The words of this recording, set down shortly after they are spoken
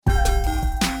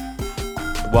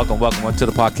Welcome to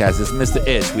the podcast. It's Mr.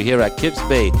 Ish. We're here at Kips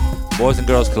Bay Boys and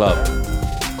Girls Club,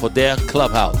 Kodare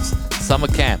Clubhouse, Summer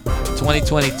Camp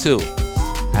 2022.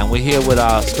 And we're here with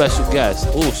our special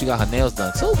guest. Ooh, she got her nails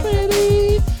done. So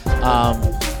pretty.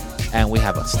 And we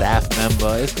have a staff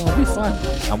member. It's going to be fun.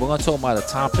 And we're going to talk about a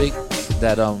topic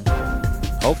that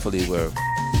hopefully we're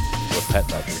pet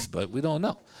lovers, but we don't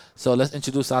know. So let's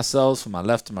introduce ourselves from my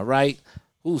left to my right.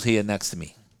 Who's here next to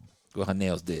me? What her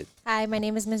nails did. Hi, my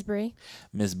name is Miss Bree.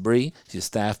 Miss Bree, she's a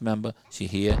staff member. She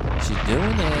here. She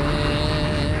doing it.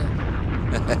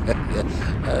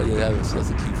 You have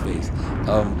such a cute face.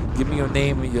 Give me your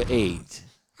name and your age.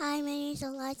 Hi, my name is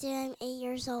Elijah. I'm 8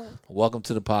 years old. Welcome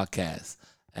to the podcast.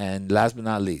 And last but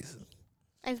not least.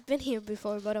 I've been here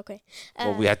before, but okay.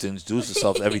 Well, we have to introduce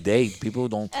ourselves every day. People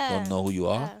don't know who you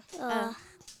are.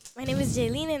 My name is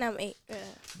Jaylene, and I'm 8.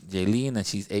 Jaylene, and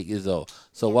she's 8 years old.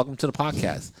 So welcome to the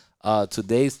podcast.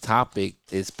 Today's topic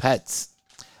is pets.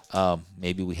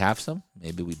 Maybe we have some.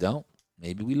 Maybe we don't.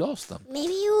 Maybe we lost them.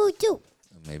 Maybe you do.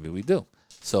 Maybe we do.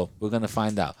 So we're gonna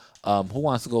find out. Who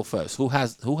wants to go first? Who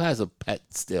has a pet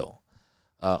still?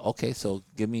 Okay, so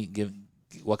give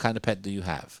what kind of pet do you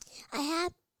have? I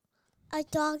have a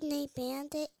dog named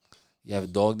Bandit. You have a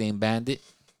dog named Bandit?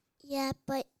 Yeah,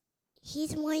 but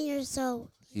he's 1 year old.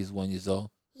 He's 1 year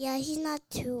old? Yeah, he's not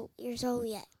 2 years old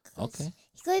yet. Okay.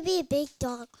 He's going to be a big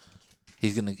dog.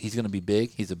 He's gonna be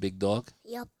big? He's a big dog?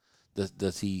 Yep.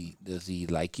 Does he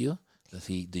like you?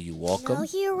 Do you walk him? No,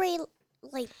 he already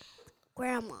like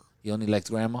Grandma. He only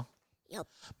likes Grandma? Yep.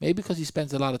 Maybe because he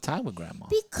spends a lot of time with Grandma.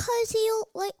 Because he don't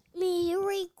like me. He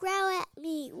already growled at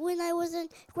me when I was in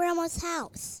Grandma's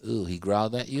house. Ooh, he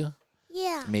growled at you?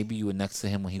 Yeah. Maybe you were next to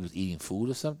him when he was eating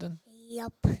food or something?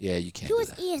 Yep. Yeah, you can't He do was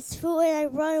that. eating food and I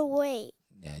run away.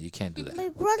 Yeah, you can't do that. My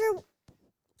brother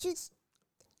just,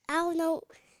 I don't know,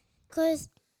 because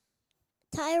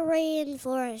Tyree and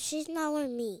Flora, she's not with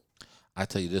me. I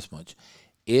tell you this much.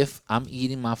 If I'm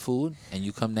eating my food and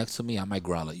you come next to me, I might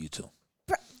growl at you too.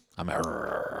 I might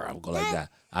I'll go like that.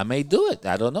 I may do it.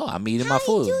 I don't know. I'm eating my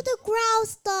food. How do the growl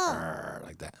stuff?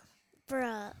 Like that.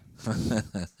 Bruh.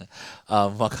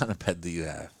 What kind of pet do you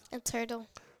have? A turtle.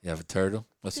 You have a turtle?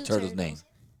 What's the turtle's name?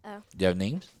 Do you have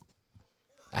names?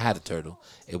 I had a turtle.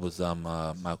 It was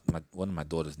my one of my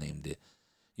daughters named it.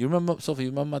 You remember, Sophie? You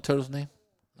remember my turtle's name?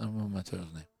 I don't remember my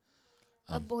turtle's name.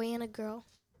 A boy and a girl.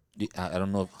 I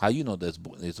don't know how you know there's a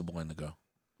boy and a girl.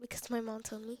 Because my mom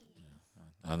told me.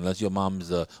 Unless your mom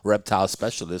is a reptile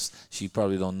specialist, she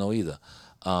probably don't know either.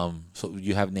 So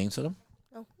you have names for them?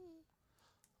 No.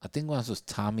 I think mine was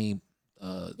Tommy.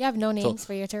 You have no names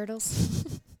for your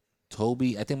turtles?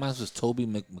 Toby. I think mine was Toby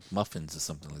McMuffins or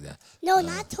something like that. No,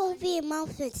 not Toby and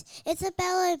Muffins. It's a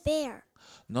Bella Bear.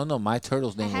 No, my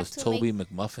turtle's name was Toby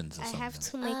McMuffins or something. I have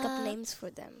to make up names for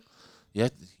them. Yeah,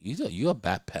 you're a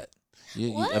bad pet.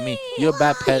 You're a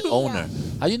bad pet owner.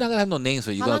 How you not gonna have no names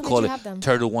for it? You're gonna call it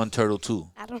Turtle 1, Turtle 2.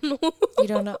 I don't know. You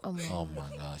don't know? Oh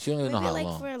my gosh, you don't even know how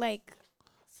long.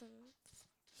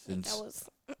 Since Since I was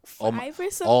 5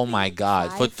 or something. Oh my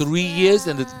God! For 3 years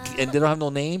and they don't have no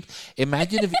name.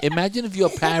 Imagine if your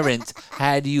parents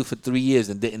had you for 3 years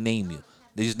and didn't name you.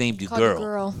 They just named you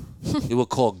Girl. They were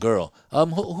called Girl.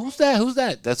 Who's that? Who's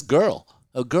that? That's Girl.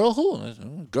 A girl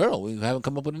who? Girl. We haven't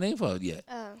come up with a name for her yet.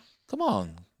 Come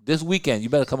on. This weekend, you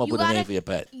better come up with a name for your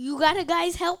pet. You gotta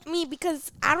guys help me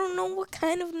because I don't know what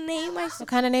kind of name I should. What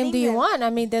kind of name do you want? I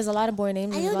mean, there's a lot of boy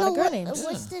names and a lot of girl names.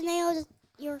 What's the name of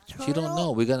your turtle? She don't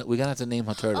know. We're gonna have to name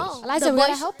her turtles. Eliza, we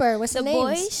gotta help her. What's the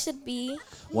boy names? should be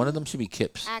One of them should be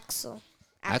Kips. Axel.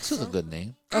 Axel's a good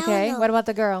name. Okay, what about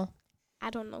the girl? I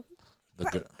don't know. The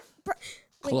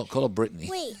girl. Call her Brittany.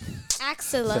 Wait,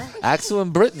 Axela. Axel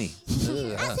and Brittany.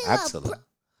 Axela.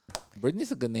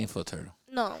 Brittany's a good name for a turtle.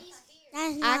 No.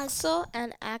 Axel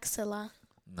and Axela.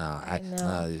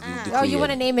 Oh, you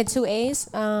want to name it 2 A's?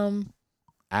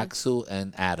 Axel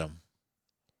and Adam.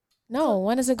 No,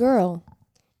 one is a girl.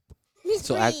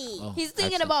 So he's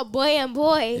thinking about boy and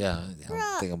boy. Yeah,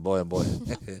 I'm thinking boy and boy.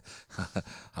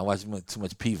 I watch too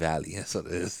much P-Valley. That's what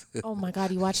it is. Oh my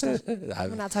God, you watched it?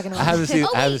 We're not talking about. I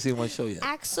haven't seen one show yet.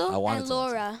 Axel and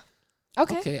Laura.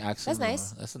 Okay, Axel. That's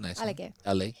nice. That's a nice. I like it.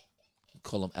 L.A.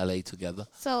 Call them L.A. together.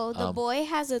 So the boy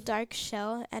has a dark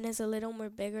shell and is a little more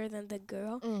bigger than the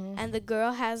girl, and the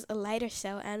girl has a lighter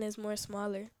shell and is more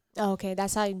smaller. Oh, okay,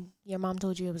 that's how your mom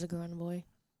told you it was a girl and a boy.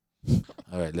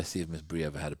 All right, let's see if Miss Bree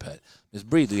ever had a pet. Miss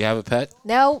Bree, do you have a pet?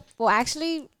 No. Well,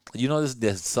 actually, you know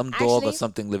there's some dog or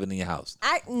something living in your house.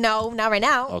 No, not right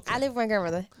now. Okay. I live with my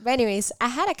grandmother. But anyways, I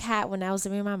had a cat when I was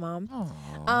living with my mom.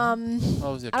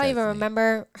 What was your I don't even cat's name?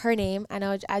 remember her name.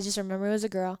 I just remember it was a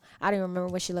girl. I don't even remember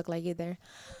what she looked like either.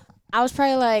 I was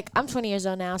probably like, I'm 20 years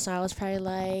old now, so I was probably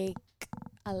like,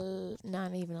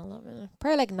 not even 11.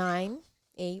 Probably like 9,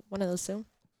 8, one of those two.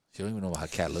 She don't even know what her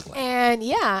cat looked like. And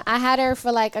yeah, I had her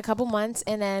for like a couple months,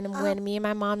 and then when me and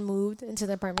my mom moved into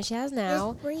the apartment she has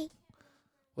now,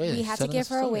 we had to give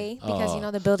her away because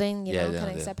the building, couldn't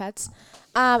accept pets.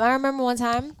 I remember one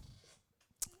time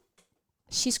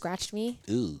she scratched me,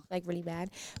 like really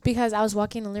bad, because I was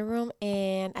walking in the living room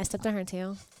and I stepped on her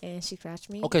tail and she scratched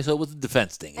me. Okay, so it was a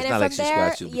defense thing. It's not like she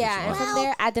scratched you. Yeah, and from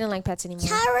there I didn't like pets anymore.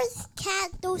 Tara's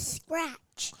cat don't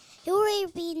scratch. It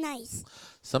would be nice.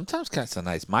 Sometimes cats are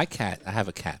nice. My cat, I have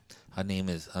a cat. Her name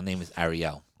is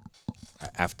Ariel,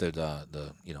 after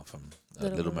the from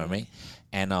Little Mermaid,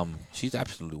 and she's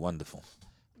absolutely wonderful.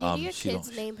 Did your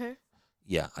kids name her?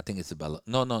 Yeah, I think Isabella.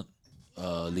 No,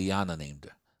 Liana named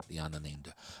her.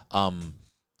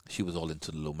 She was all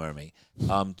into the Little Mermaid.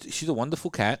 She's a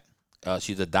wonderful cat.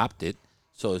 She's adopted,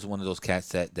 so it's one of those cats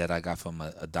that I got from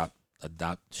a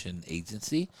adoption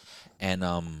agency, and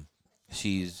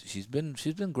she's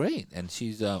been great. And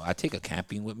she's I take her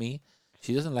camping with me.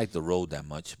 She doesn't like the road that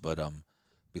much, but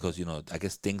because I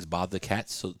guess things bother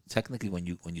cats. So technically, when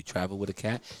you travel with a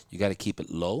cat, you got to keep it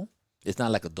low. It's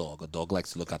not like a dog. A dog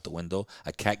likes to look out the window.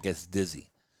 A cat gets dizzy.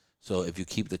 So if you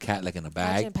keep the cat like in a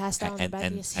bag and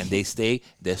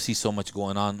they'll see so much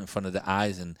going on in front of their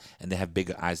eyes, and they have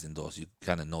bigger eyes than those. You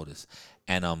kind of notice,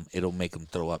 and it'll make them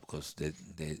throw up because they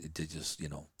just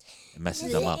it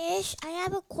messes them up. Ish, I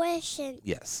have a question.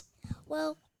 Yes.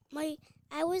 Well,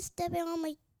 I was stepping on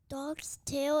my dog's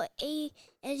tail, and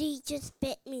he just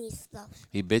bit me and stuff.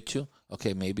 He bit you?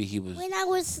 Okay, maybe he was. When I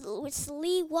was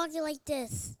sleepwalking like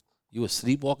this. You were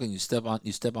sleepwalking. You step on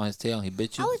his tail, and he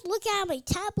bit you. I was looking at my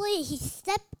tablet.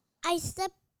 I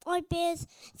stepped on Ben's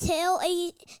tail, and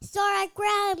he started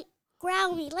grabbing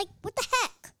me. Like, what the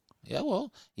heck? Yeah,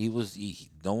 well,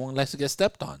 no one likes to get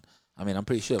stepped on. I mean, I'm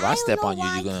pretty sure if I step on you,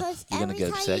 you're gonna get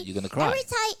upset. You're gonna cry.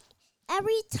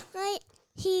 Every time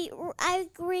I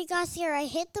got scared. I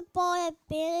hit the ball at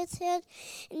Ben's head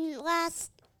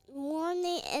last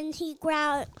morning, and he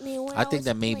grabbed me. I think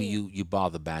that maybe you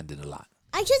bother Bandit a lot.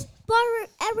 I just bother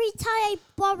every time I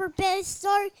bother Ben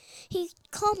start. He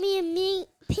called me a mean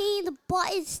pain in the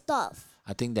butt and stuff.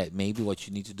 I think that maybe what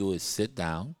you need to do is sit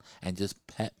down and just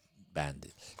pet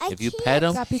Bandit. If you pet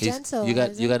him, you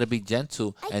got to be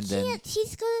gentle. Then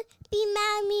he's gonna be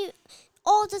mad at me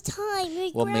all the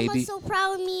time. Well, Grandma's maybe so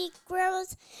proud of me.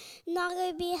 Grandma's not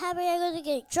gonna be happy. I'm gonna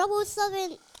get in trouble with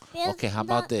something. Okay, how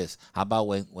about this? How about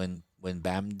when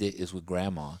Bandit is with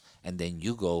Grandma, and then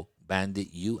you go.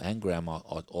 Bandit, you and Grandma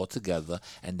are all together,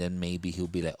 and then maybe he'll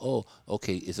be like, "Oh,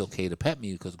 okay, it's okay to pet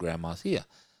me because Grandma's here."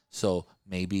 So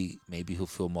maybe he'll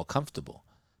feel more comfortable.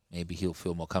 Maybe he'll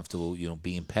feel more comfortable,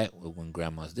 being pet when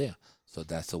Grandma's there. So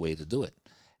that's the way to do it.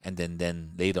 And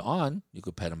then later on, you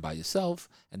could pet him by yourself,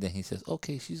 and then he says,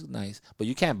 "Okay, she's nice," but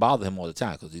you can't bother him all the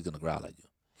time because he's gonna growl at you.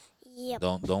 Yep.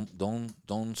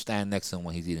 Don't stand next to him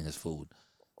when he's eating his food,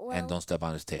 and don't step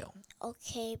on his tail.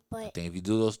 Okay, but I think if you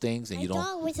do those things and you don't. My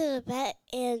dog went to the vet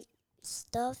and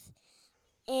stuff,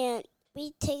 and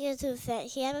we take him to the vet.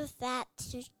 He has a fat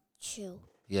tissue.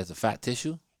 He has a fat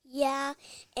tissue? Yeah,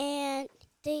 and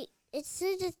it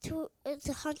says it's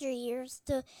 100 years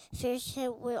to finish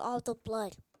him with all the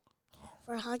blood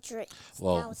for 100,000.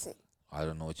 Well, I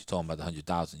don't know what you're talking about. The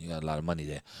 100,000. You got a lot of money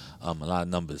there, a lot of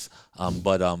numbers.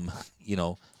 But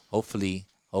hopefully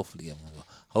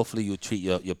you treat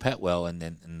your pet well, and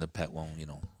the pet won't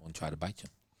try to bite you.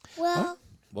 Well,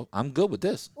 well, I'm good with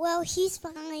this. Well, he's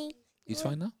fine. He's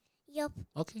fine now? Yep.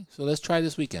 Okay, so let's try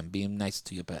this weekend. Being nice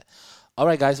to your pet. All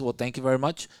right, guys. Well, thank you very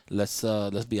much. Let's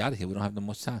be out of here. We don't have that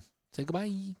much time. Say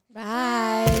goodbye.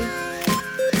 Bye.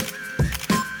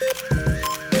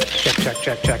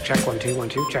 Check. 1 2 1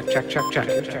 2. Check.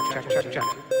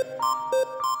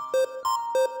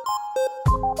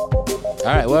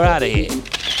 All right, we're out of here.